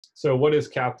So what is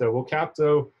Capto? Well,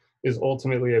 Capto is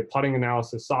ultimately a putting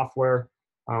analysis software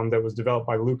that was developed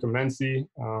by Luca Mensi.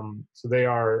 So they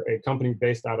are a company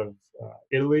based out of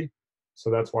Italy. So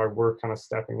that's why we're kind of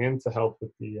stepping in to help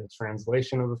with the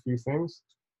translation of a few things.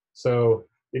 So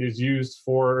it is used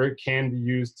for, or it can be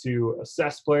used to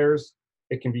assess players.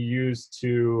 It can be used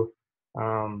to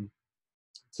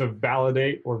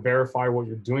validate or verify what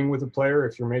you're doing with a player.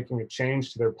 If you're making a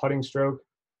change to their putting stroke,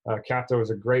 Capto is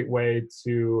a great way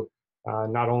to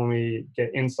not only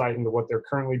get insight into what they're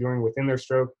currently doing within their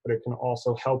stroke, but it can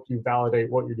also help you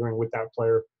validate what you're doing with that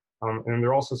player. And there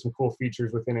are also some cool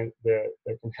features within it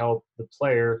that can help the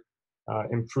player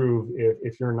improve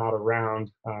if you're not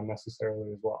around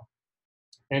necessarily as well.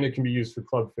 And it can be used for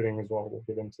club fitting as well. We'll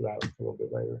get into that a little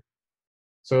bit later.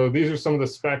 So these are some of the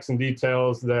specs and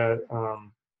details that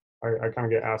I kind of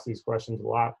get asked these questions a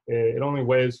lot. It only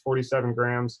weighs 47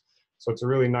 grams, so it's a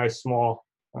really nice small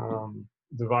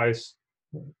device.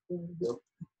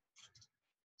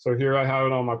 So here I have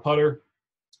it on my putter.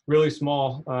 Really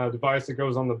small device that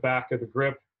goes on the back of the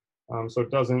grip, so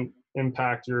it doesn't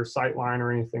impact your sight line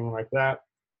or anything like that.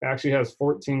 It actually has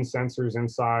 14 sensors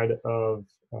inside of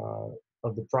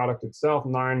the product itself,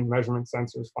 9 measurement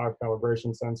sensors, 5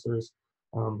 calibration sensors.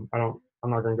 I'm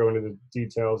not going to go into the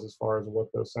details as far as what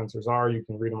those sensors are. You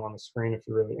can read them on the screen if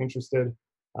you're really interested.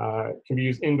 It can be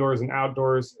used indoors and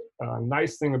outdoors.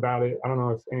 Nice thing about it, I don't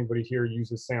know if anybody here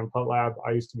uses Sam Putt Lab.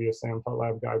 I used to be a Sam Putt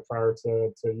Lab guy prior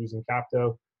to using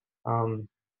Capto.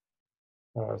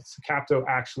 So Capto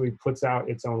actually puts out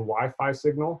its own Wi-Fi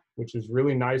signal, which is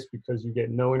really nice because you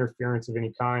get no interference of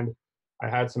any kind. I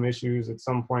had some issues at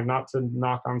some point, not to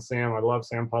knock on Sam. I love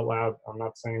Sam Putt Lab. I'm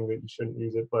not saying that you shouldn't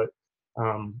use it, but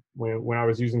when I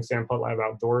was using Sam Putt Lab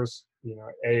outdoors, you know,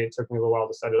 A, it took me a little while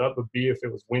to set it up, but B, if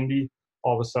it was windy,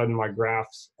 all of a sudden my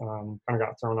graphs kind of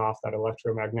got thrown off. That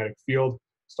electromagnetic field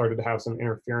started to have some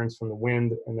interference from the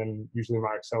wind, and then usually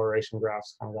my acceleration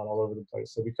graphs kind of got all over the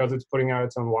place. So because it's putting out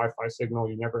its own Wi-Fi signal,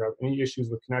 you never have any issues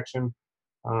with connection,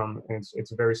 and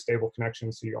it's a very stable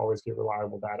connection, so you always get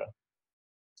reliable data.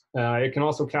 It can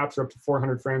also capture up to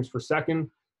 400 frames per second.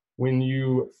 When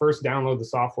you first download the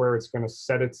software, it's going to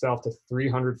set itself to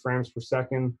 300 frames per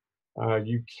second.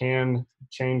 You can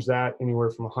change that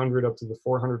anywhere from 100 up to the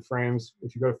 400 frames.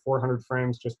 If you go to 400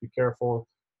 frames, just be careful.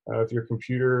 If your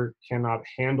computer cannot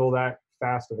handle that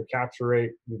fast of a capture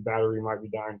rate, the battery might be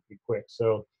dying pretty quick.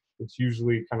 So it's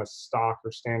usually kind of stock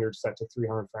or standard set to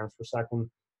 300 frames per second.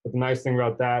 But the nice thing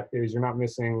about that is you're not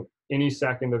missing any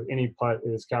second of any putt. It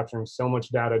is capturing so much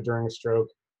data during a stroke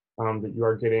that you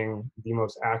are getting the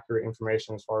most accurate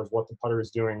information as far as what the putter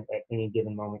is doing at any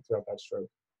given moment throughout that stroke.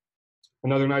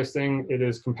 Another nice thing, it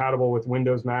is compatible with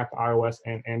Windows, Mac, iOS,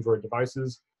 and Android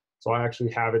devices. So I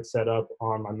actually have it set up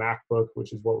on my MacBook,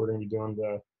 which is what we're going to be doing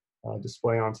the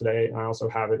display on today. And I also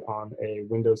have it on a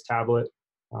Windows tablet.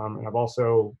 And I've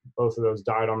also, both of those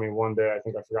died on me one day. I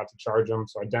think I forgot to charge them.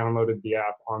 So I downloaded the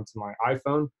app onto my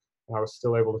iPhone, and I was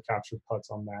still able to capture putts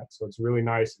on that. So it's really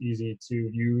nice, easy to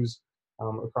use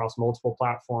across multiple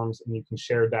platforms, and you can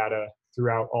share data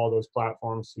throughout all those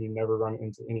platforms, so you never run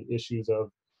into any issues of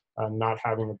not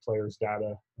having a player's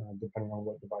data, depending on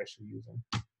what device you're using.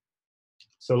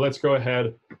 So let's go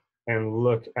ahead and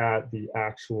look at the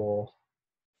actual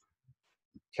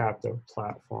Capto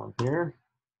platform here.